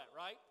 You know that,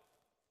 right?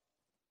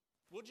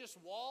 We'll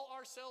just wall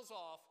ourselves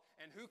off,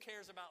 and who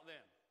cares about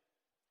them?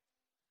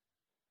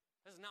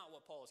 That's not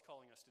what Paul is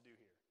calling us to do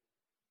here.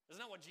 That's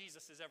not what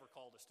Jesus has ever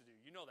called us to do.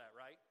 You know that,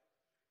 right?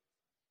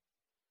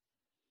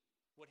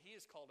 What he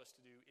has called us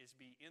to do is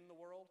be in the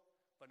world,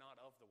 but not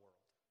of the world.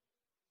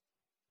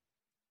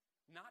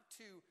 Not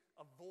to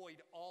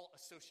avoid all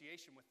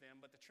association with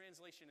them, but the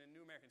translation in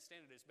New American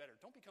Standard is better.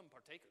 Don't become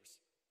partakers.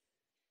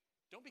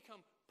 Don't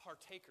become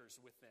partakers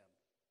with them.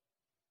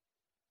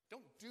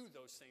 Don't do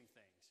those same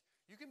things.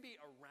 You can be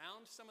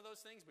around some of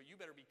those things, but you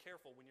better be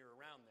careful when you're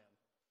around them.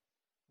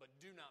 But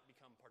do not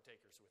become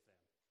partakers with them.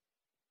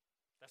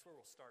 That's where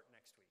we'll start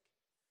next week.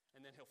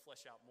 And then he'll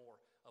flesh out more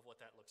of what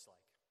that looks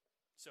like.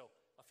 So,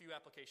 a few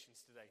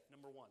applications today.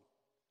 Number one,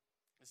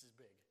 this is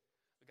big.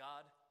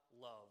 God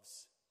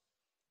loves.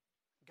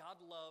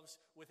 God loves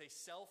with a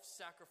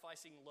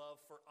self-sacrificing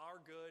love for our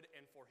good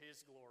and for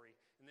his glory.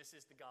 And this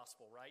is the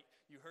gospel, right?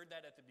 You heard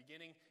that at the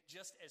beginning.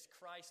 Just as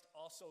Christ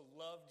also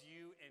loved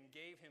you and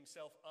gave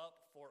himself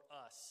up for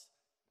us.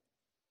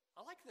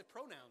 I like the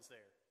pronouns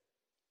there.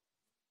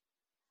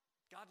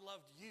 God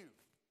loved you.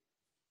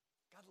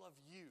 God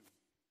loved you.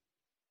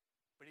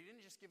 But he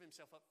didn't just give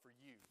himself up for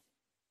you.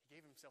 He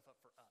gave himself up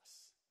for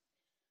us.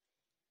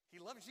 He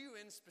loves you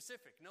in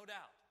specific, no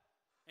doubt.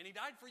 And he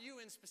died for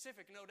you in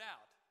specific, no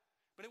doubt.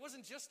 But it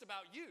wasn't just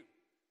about you.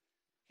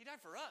 He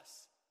died for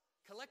us,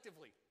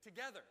 collectively,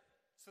 together,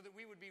 so that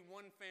we would be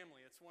one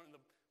family. It's one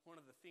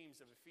of the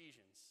themes of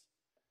Ephesians.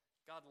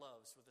 God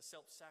loves with a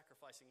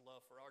self-sacrificing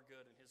love for our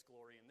good and his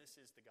glory, and this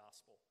is the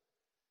gospel.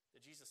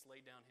 That Jesus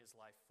laid down his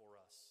life for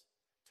us,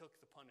 took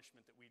the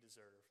punishment that we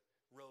deserve,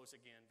 rose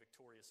again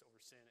victorious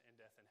over sin and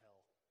death and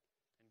hell,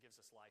 and gives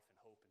us life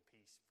and hope and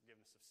peace,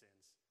 forgiveness of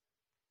sins,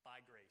 by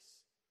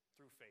grace,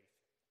 through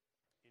faith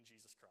in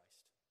Jesus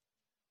Christ.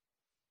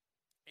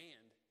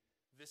 And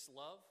this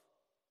love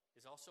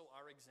is also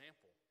our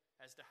example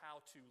as to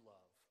how to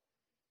love.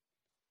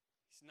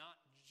 He's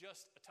not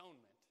just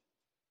atonement.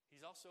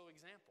 He's also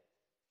example.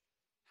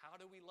 How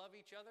do we love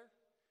each other?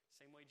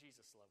 Same way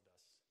Jesus loved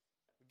us.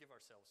 We give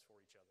ourselves for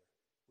each other.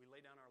 We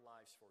lay down our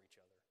lives for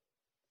each other.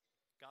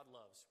 God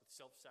loves with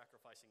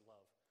self-sacrificing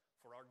love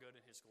for our good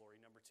and his glory.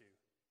 Number two,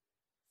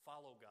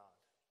 follow God.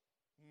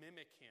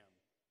 Mimic him.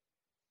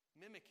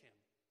 Mimic him.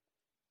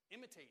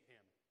 Imitate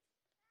him.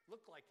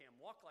 Look like him,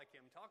 walk like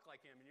him, talk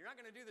like him. And you're not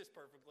going to do this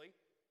perfectly.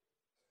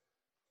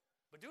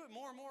 But do it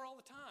more and more all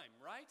the time,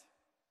 right?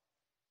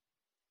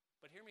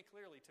 But hear me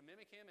clearly. To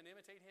mimic him and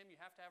imitate him, you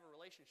have to have a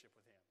relationship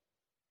with him.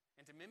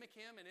 And to mimic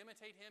him and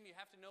imitate him, you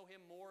have to know him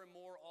more and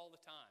more all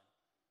the time.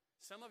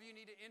 Some of you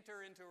need to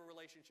enter into a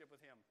relationship with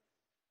him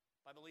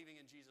by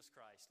believing in Jesus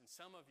Christ. And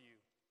some of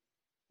you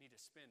need to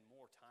spend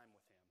more time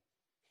with him.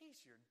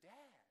 He's your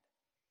dad.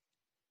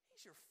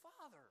 He's your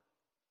father.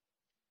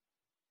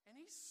 And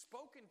he's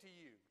spoken to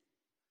you.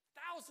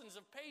 Thousands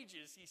of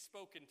pages he's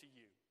spoken to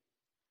you.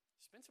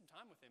 Spend some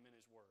time with him in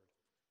his word.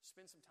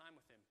 Spend some time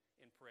with him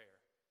in prayer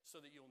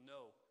so that you'll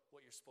know what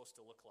you're supposed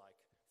to look like.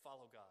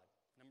 Follow God.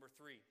 Number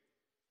three,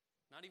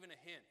 not even a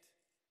hint.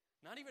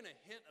 Not even a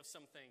hint of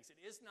some things. It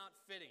is not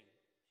fitting.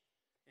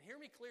 And hear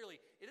me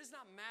clearly, it does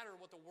not matter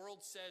what the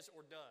world says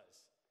or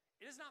does.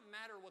 It does not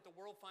matter what the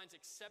world finds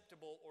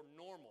acceptable or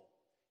normal.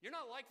 You're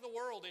not like the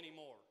world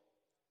anymore.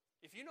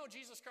 If you know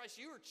Jesus Christ,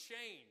 you are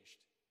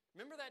changed.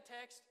 Remember that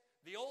text?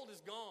 The old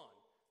is gone.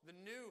 The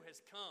new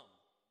has come.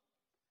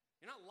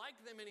 You're not like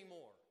them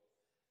anymore.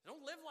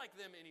 Don't live like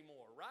them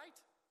anymore, right?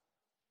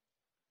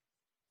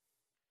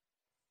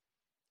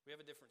 We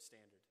have a different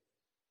standard.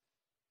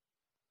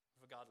 We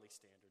have a godly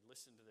standard.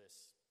 Listen to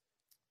this.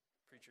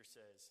 The preacher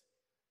says,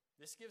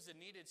 this gives a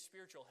needed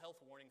spiritual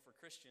health warning for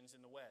Christians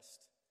in the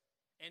West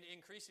and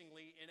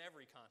increasingly in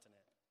every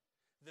continent.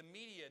 The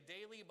media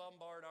daily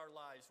bombard our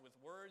lives with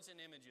words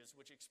and images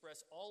which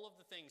express all of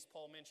the things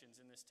Paul mentions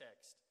in this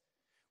text.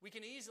 We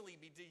can easily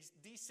be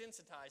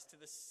desensitized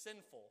to the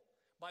sinful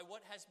by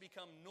what has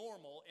become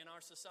normal in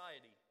our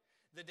society.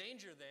 The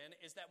danger then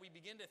is that we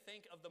begin to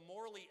think of the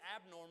morally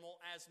abnormal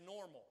as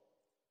normal.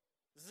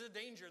 This is a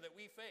danger that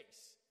we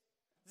face.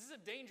 This is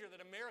a danger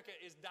that America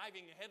is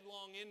diving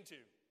headlong into,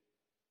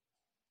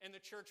 and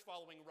the church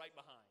following right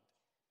behind.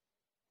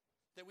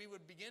 That we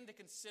would begin to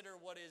consider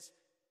what is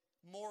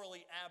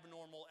morally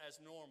abnormal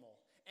as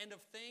normal, and of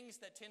things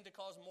that tend to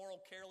cause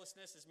moral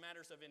carelessness as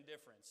matters of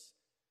indifference.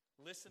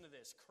 Listen to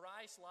this.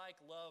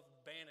 Christ-like love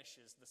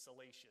banishes the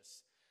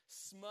salacious.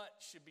 Smut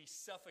should be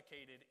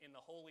suffocated in the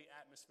holy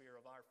atmosphere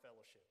of our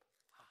fellowship.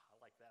 I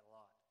like that a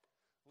lot.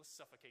 Let's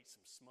suffocate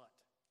some smut.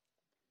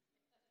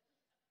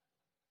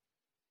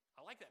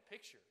 I like that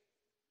picture,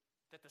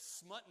 that the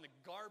smut and the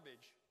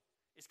garbage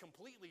is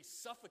completely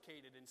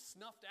suffocated and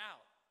snuffed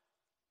out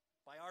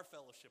by our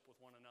fellowship with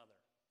one another,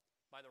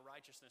 by the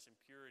righteousness and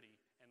purity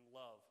and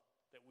love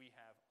that we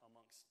have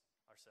amongst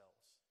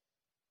ourselves.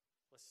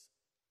 Let's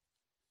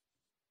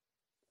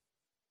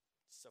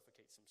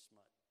suffocate some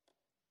smut.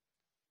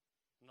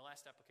 And the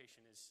last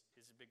application is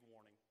a big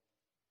warning.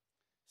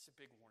 It's a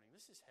big warning.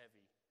 This is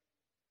heavy.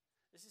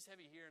 This is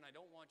heavy here, and I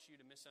don't want you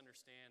to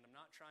misunderstand. I'm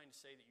not trying to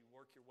say that you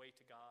work your way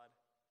to God,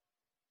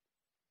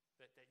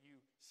 that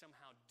you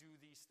somehow do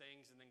these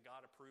things and then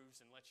God approves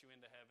and lets you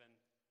into heaven.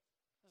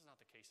 That's not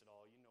the case at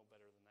all. You know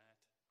better than that.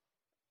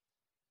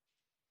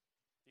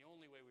 The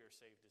only way we are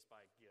saved is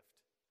by a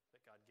gift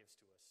that God gives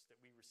to us,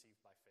 that we receive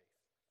by faith.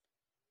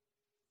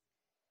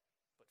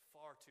 But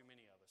far too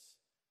many of us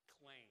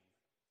claim,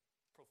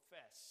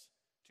 profess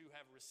to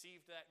have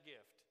received that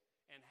gift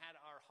and had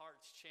our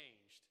hearts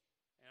changed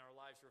and our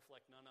lives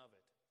reflect none of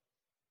it.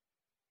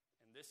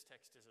 And this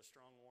text is a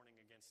strong warning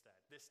against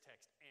that. This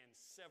text and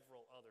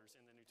several others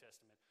in the New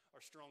Testament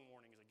are strong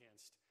warnings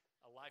against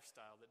a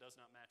lifestyle that does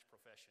not match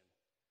profession.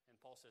 And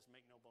Paul says,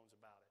 make no bones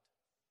about it.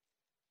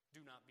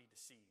 Do not be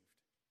deceived.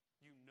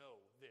 You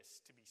know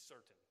this to be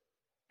certain,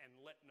 and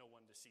let no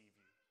one deceive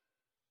you.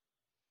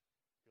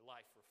 Your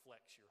life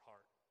reflects your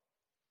heart.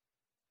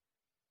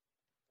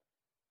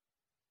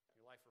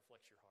 Your life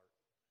reflects your heart.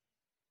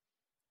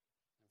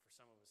 And for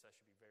some of us, that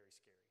should be very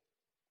scary.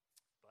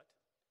 But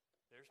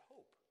there's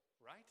hope,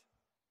 right?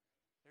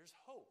 There's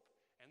hope,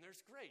 and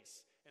there's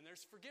grace, and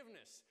there's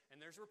forgiveness,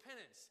 and there's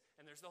repentance,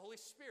 and there's the Holy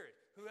Spirit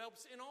who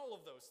helps in all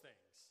of those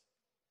things.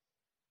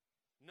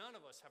 None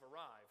of us have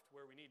arrived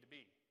where we need to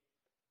be.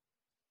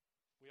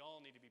 We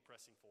all need to be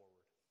pressing forward.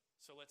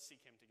 So let's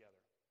seek Him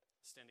together.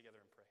 Stand together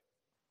and pray.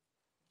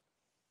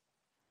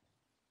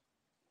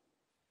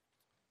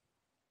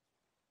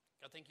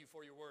 God, thank you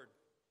for your word.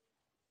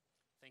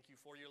 Thank you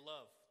for your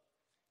love,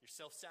 your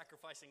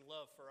self-sacrificing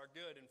love for our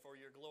good and for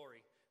your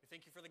glory. We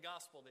thank you for the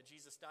gospel that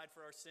Jesus died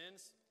for our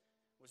sins,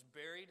 was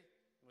buried,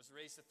 and was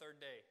raised the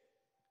third day.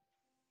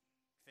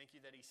 We thank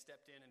you that He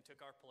stepped in and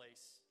took our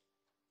place,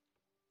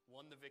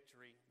 won the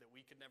victory that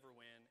we could never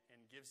win,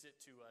 and gives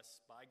it to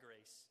us by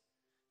grace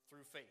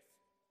through faith.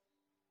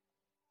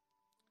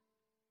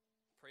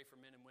 Pray for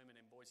men and women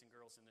and boys and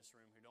girls in this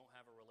room who don't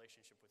have a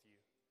relationship with you.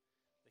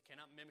 They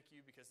cannot mimic you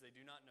because they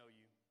do not know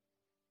you.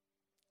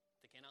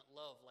 They cannot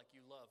love like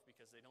you love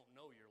because they don't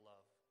know your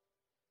love.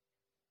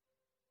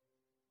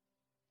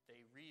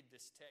 They read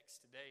this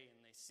text today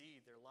and they see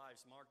their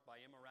lives marked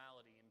by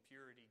immorality,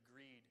 impurity,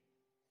 greed,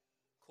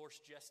 coarse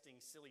jesting,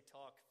 silly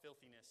talk,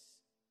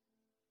 filthiness,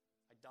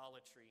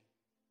 idolatry.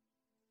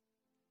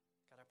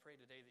 God, I pray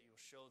today that you'll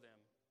show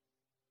them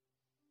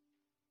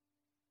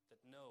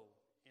that no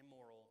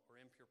immoral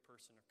or impure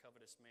person or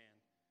covetous man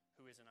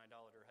who is an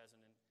idolater has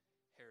an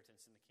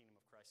inheritance in the kingdom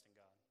of Christ and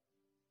God.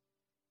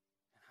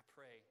 And I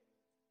pray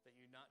that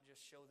you not just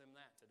show them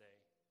that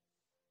today,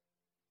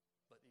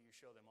 but that you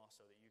show them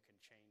also that you can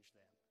change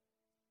them.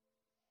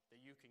 That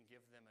you can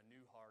give them a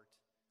new heart,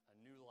 a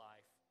new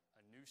life,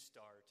 a new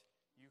start.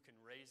 You can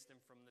raise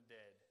them from the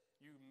dead.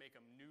 You make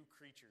them new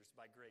creatures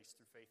by grace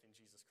through faith in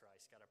Jesus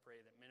Christ. God, I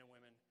pray that men and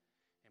women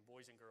and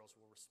boys and girls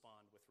will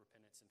respond with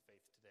repentance and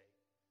faith today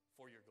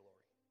for your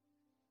glory.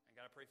 And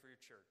God, I pray for your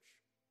church,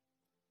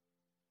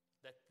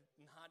 that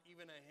not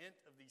even a hint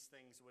of these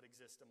things would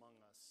exist among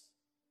us.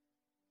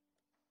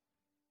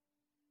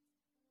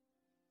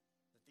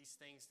 That these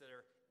things that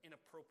are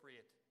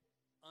inappropriate,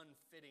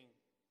 unfitting,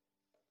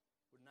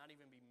 would not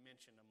even be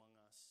mentioned among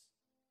us.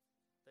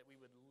 That we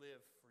would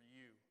live for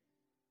you.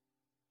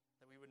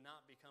 That we would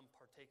not become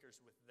partakers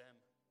with them,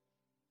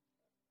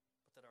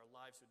 but that our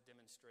lives would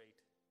demonstrate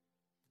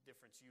the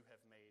difference you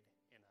have made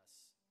in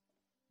us.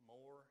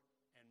 More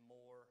and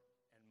more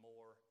and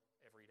more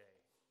every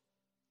day.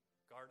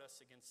 Guard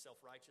us against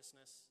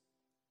self-righteousness,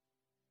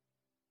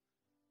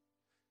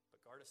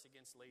 but guard us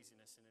against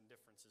laziness and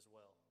indifference as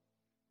well.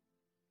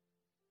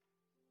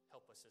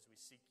 Help us as we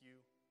seek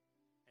you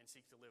and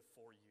seek to live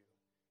for you.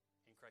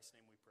 In Christ's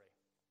name we pray.